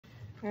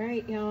All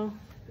right, y'all,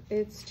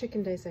 it's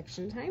chicken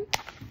dissection time.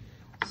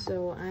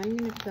 So I'm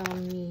gonna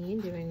film me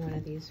doing one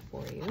of these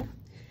for you.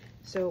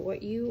 So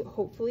what you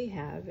hopefully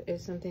have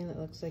is something that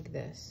looks like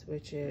this,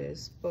 which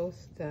is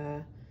both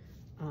the,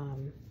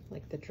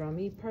 like the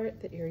drummy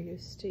part that you're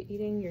used to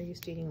eating. You're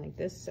used to eating like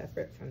this,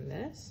 separate from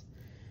this.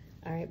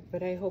 All right,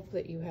 but I hope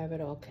that you have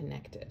it all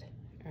connected,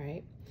 all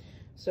right?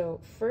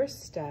 So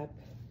first step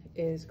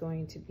is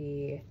going to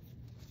be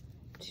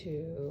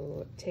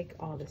to take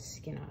all the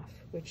skin off,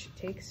 which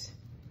takes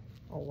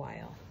a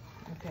while,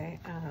 okay?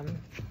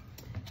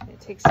 It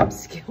takes some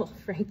skill,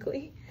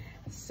 frankly.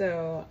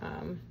 So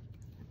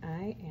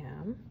I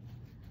am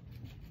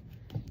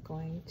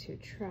going to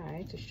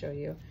try to show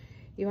you.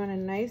 You want a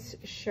nice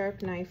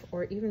sharp knife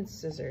or even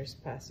scissors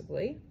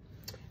possibly.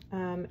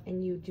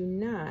 And you do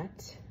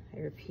not,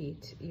 I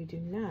repeat, you do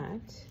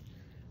not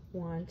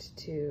want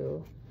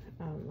to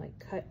like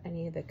cut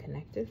any of the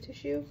connective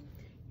tissue.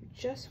 You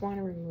just want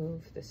to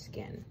remove the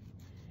skin.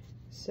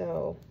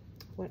 So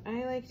what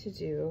I like to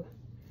do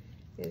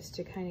is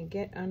to kind of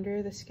get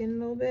under the skin a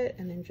little bit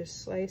and then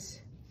just slice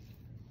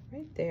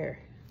right there,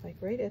 like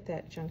right at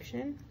that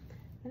junction,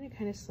 and it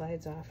kind of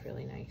slides off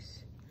really nice.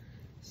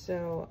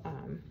 So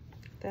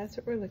that's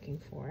what we're looking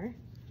for,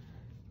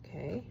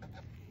 okay?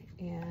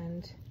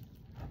 And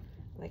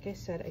like I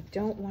said, I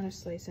don't want to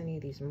slice any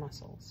of these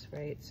muscles,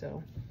 right?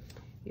 So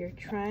you're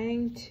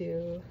trying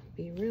to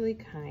be really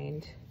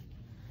kind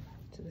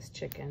to this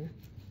chicken,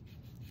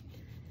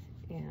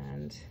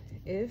 and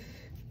if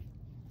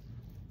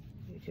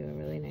you do a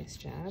really nice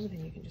job,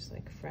 then you can just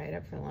like fry it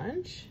up for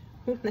lunch.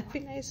 Wouldn't that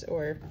be nice?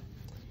 Or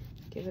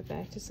give it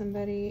back to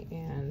somebody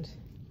and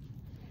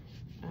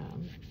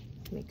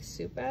make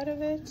soup out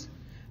of it.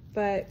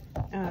 But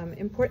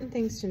important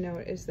things to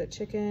note is that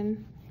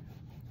chicken,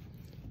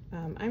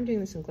 I'm doing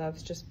this in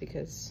gloves just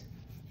because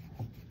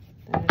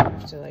then I don't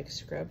have to like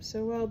scrub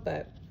so well,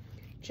 but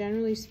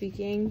generally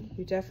speaking,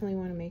 you definitely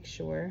want to make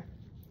sure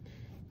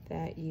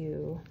that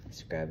you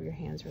scrub your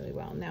hands really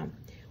well. Now,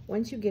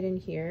 once you get in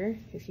here,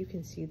 if you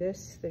can see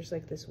this, there's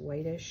like this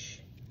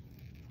whitish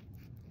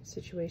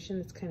situation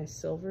that's kind of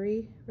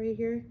silvery right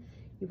here.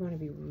 You want to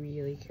be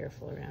really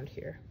careful around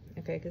here,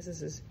 okay? Because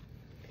this is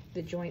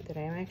the joint that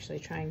I'm actually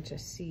trying to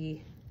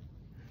see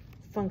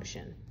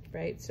function,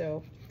 right?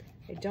 So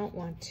I don't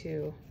want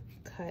to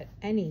cut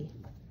any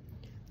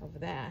of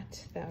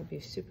that. That would be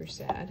super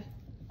sad,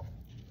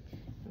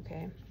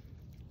 okay?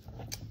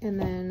 And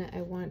then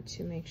I want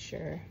to make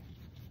sure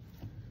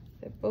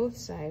that both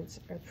sides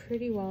are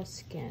pretty well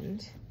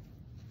skinned,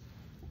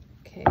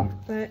 okay?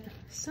 But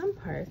some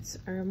parts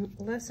are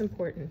less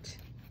important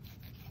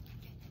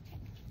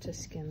to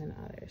skin than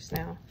others.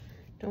 Now,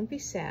 don't be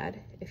sad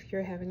if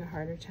you're having a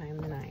harder time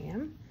than I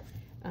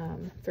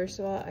am. First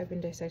of all, I've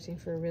been dissecting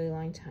for a really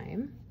long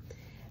time.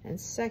 And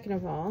second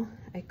of all,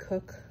 I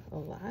cook a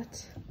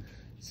lot.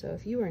 So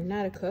if you are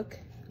not a cook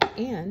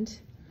and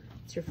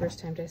it's your first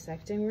time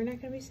dissecting, we're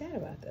not gonna be sad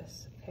about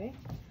this, okay?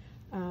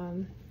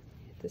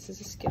 This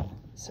is a skill.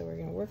 So we're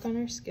gonna work on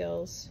our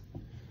skills,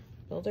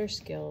 build our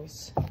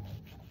skills,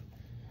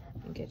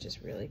 and get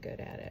just really good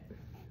at it,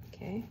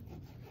 okay?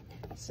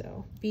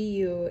 So be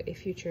you a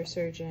future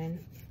surgeon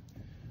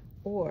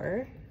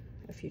or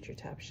a future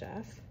top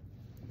chef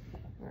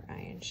or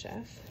Iron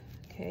Chef,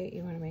 okay?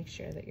 You wanna make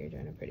sure that you're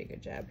doing a pretty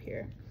good job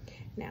here.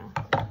 Now,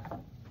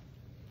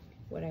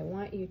 what I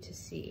want you to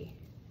see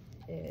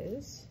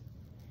is,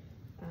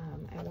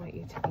 I want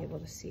you to be able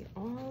to see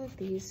all of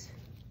these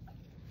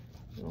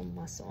little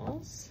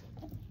muscles,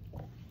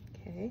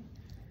 okay?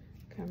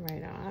 Come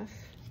right off.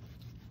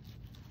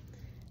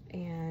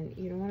 And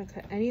you don't want to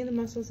cut any of the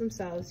muscles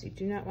themselves. You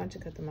do not want to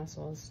cut the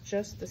muscles,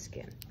 just the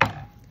skin,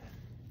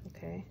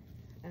 okay?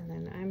 And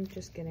then I'm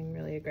just getting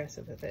really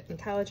aggressive with it. In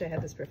college, I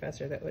had this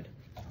professor that would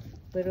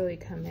literally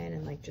come in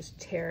and like just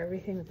tear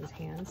everything with his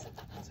hands.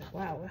 I was like,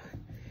 wow,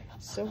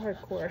 so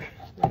hardcore.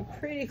 I'm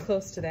pretty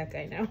close to that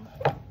guy now.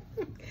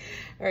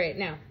 All right,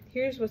 now,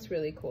 here's what's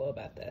really cool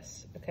about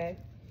this, okay?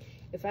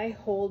 If I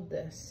hold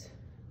this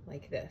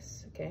like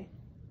this, okay,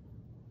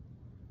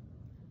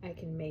 I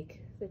can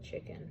make the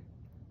chicken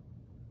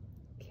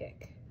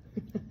kick.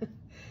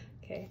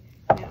 Okay,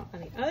 now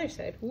on the other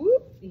side,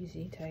 whoop,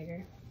 easy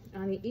tiger.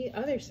 On the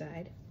other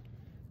side,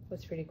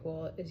 what's pretty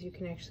cool is you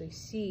can actually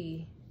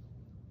see,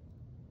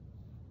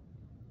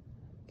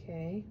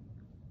 okay,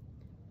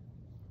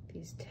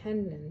 these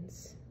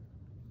tendons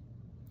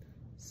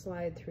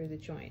slide through the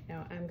joint.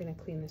 Now I'm gonna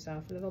clean this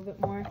off a little bit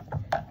more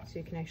so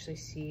you can actually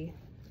see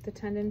the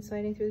tendon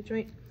sliding through the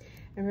joint.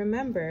 And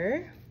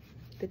remember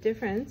the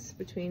difference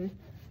between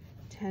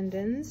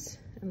tendons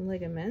and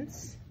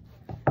ligaments.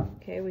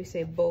 Okay, we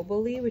say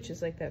bobally, which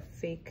is like that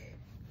fake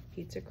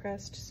pizza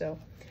crust. So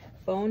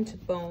bone to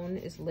bone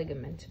is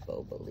ligament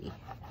bobally,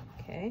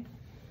 okay?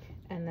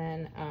 And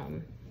then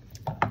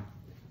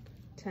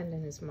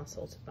tendon is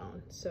muscle to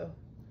bone. So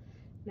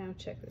now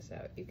check this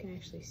out. You can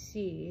actually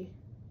see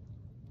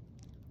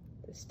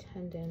this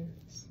tendon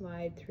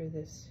slide through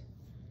this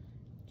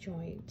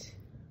joint.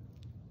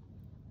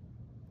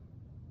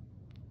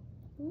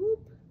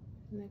 Whoop,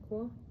 isn't that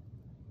cool?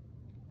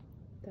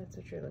 That's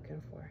what you're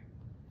looking for.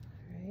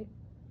 All right.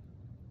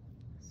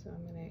 So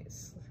I'm gonna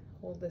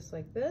hold this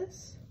like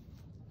this.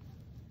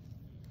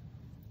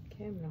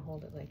 Okay, I'm gonna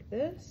hold it like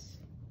this.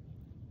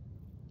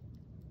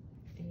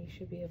 And you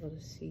should be able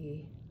to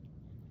see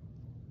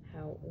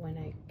how when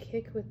I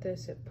kick with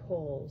this, it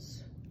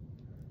pulls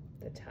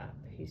the top.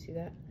 You see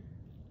that?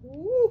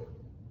 Woo!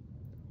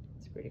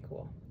 It's pretty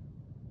cool.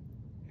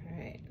 All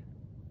right.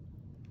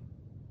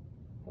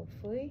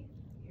 Hopefully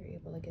you're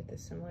able to get the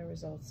similar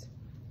results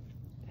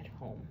at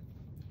home.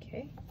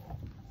 Okay?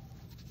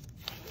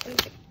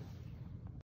 Okay.